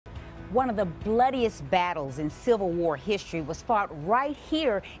One of the bloodiest battles in Civil War history was fought right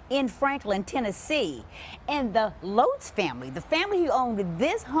here in Franklin, Tennessee. And the Lotz family, the family who owned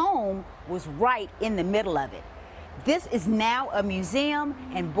this home, was right in the middle of it. This is now a museum,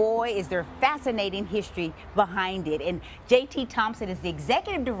 and boy, is there fascinating history behind it. And J.T. Thompson is the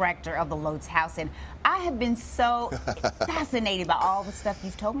executive director of the Lotz House, and I have been so fascinated by all the stuff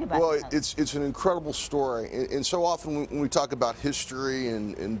you've told me about. Well, it's an incredible story, and so often when we talk about history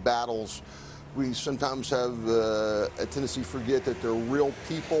and battles, we sometimes have a tendency to forget that they're real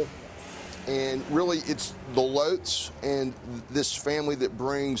people, and really it's the Lotz and this family that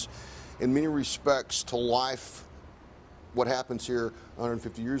brings, in many respects, to life what happens here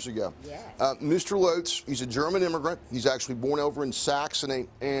 150 years ago. Yes. Mr. Lotz, he's a German immigrant. He's actually born over in Saxony,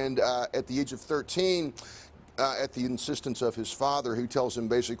 and at the age of 13, at the insistence of his father, who tells him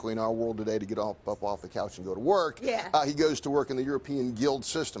basically in our world today to get up off the couch and go to work, he goes to work in the European guild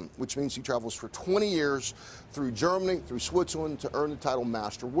system, which means he travels for 20 years through Germany, through Switzerland, to earn the title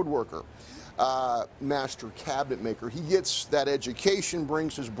Master Woodworker. Master Cabinet Maker. He gets that education,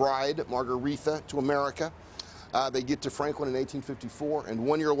 brings his bride, Margaretha, to America. They get to Franklin in 1854, and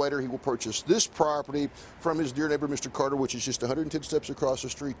 1 year later he will purchase this property from his dear neighbor, Mr. Carter, which is just 110 steps across the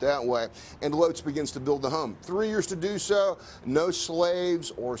street that way, and Lotz begins to build the home. 3 years to do so, no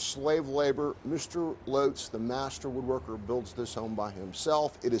slaves or slave labor. Mr. Lotz, the master woodworker, builds this home by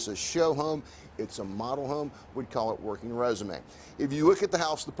himself. It is a show home. It's a model home. We'd call it working resume. If you look at the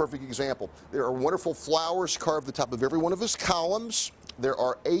house, the perfect example. There are wonderful flowers carved at the top of every one of his columns. There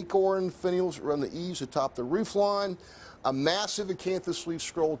are acorn finials around the eaves atop the roof line, a massive acanthus leaf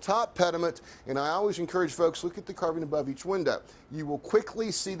scroll top pediment, and I always encourage folks, look at the carving above each window. You will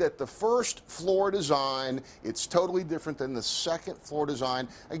quickly see that the first floor design, it's totally different than the second floor design.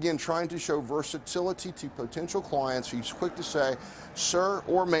 Again, trying to show versatility to potential clients. He's quick to say, sir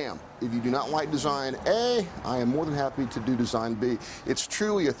or ma'am, if you do not like design A, I am more than happy to do design B. It's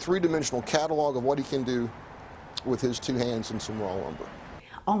truly a three-dimensional catalog of what he can do with his two hands and some raw lumber.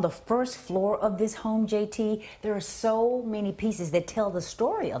 On the first floor of this home, JT, there are so many pieces that tell the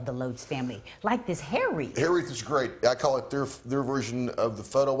story of the Lotz family, like this hair wreath. Hair wreath is great. I call it their version of the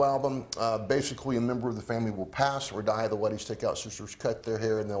photo album. Basically, a member of the family will pass or die. The wedding take-out sisters cut their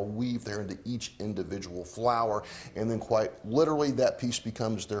hair, and they'll weave their into each individual flower, and then quite literally that piece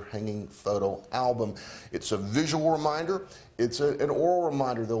becomes their hanging photo album. It's a visual reminder. It's an oral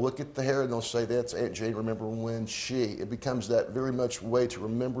reminder. They'll look at the hair and they'll say, that's Aunt Jane, remember when she. It becomes that very much way to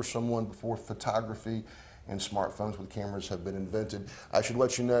remember someone before photography and smartphones with cameras have been invented. I should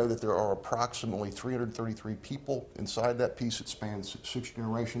let you know that there are approximately 333 people inside that piece. It spans 6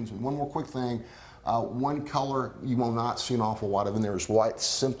 generations. And one more quick thing, one color you will not see an awful lot of in there is white,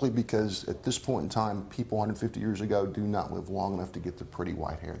 simply because at this point in time, people 150 years ago do not live long enough to get the pretty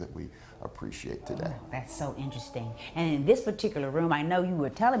white hair that we appreciate today. Oh, that's so interesting. And in this particular room, I know you were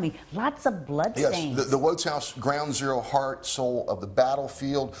telling me, lots of blood stains. Yes, the Lotz House, ground zero, heart, soul of the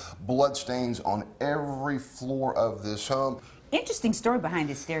battlefield, blood stains on every floor of this home. Interesting story behind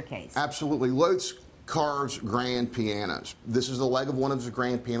this staircase. Absolutely. Lotz carves grand pianos. This is the leg of one of his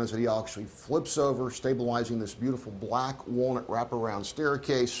grand pianos that he actually flips over, stabilizing this beautiful black walnut wraparound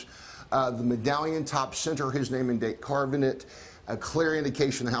staircase. The medallion top center, his name and date carved in it. A clear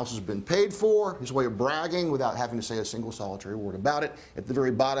indication the house has been paid for, his way of bragging without having to say a single solitary word about it. At the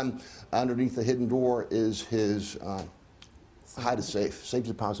very bottom, underneath the hidden door, is his hide-a-safe, safe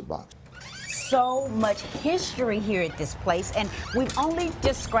deposit box. So much history here at this place, and we've only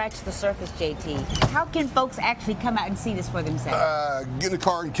just scratched the surface, JT. How can folks actually come out and see this for themselves? Get in the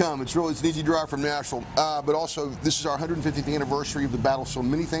car and come. It's an easy drive from Nashville. But also, this is our 150th anniversary of the battle, so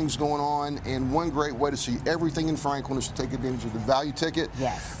many things going on, and one great way to see everything in Franklin is to take advantage of the value ticket.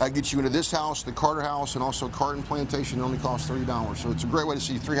 Yes. Gets you into this house, the Carter House, and also Carton Plantation. It only costs $30. So it's a great way to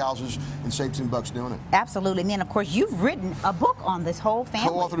see 3 houses and save $10 doing it. Absolutely. And then, of course, you've written a book on this whole family.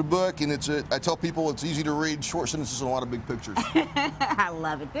 Co-authored a book, and I tell people it's easy to read, short sentences and a lot of big pictures. I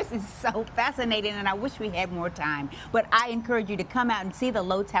love it. This is so fascinating, and I wish we had more time. But I encourage you to come out and see the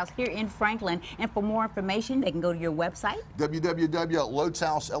Lotz House here in Franklin. And for more information, they can go to your website,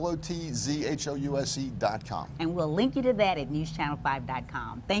 www.lotzhouse.com. And we'll link you to that at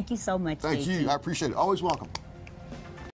newschannel5.com. Thank you so much, Thank JT. you. I appreciate it. Always welcome.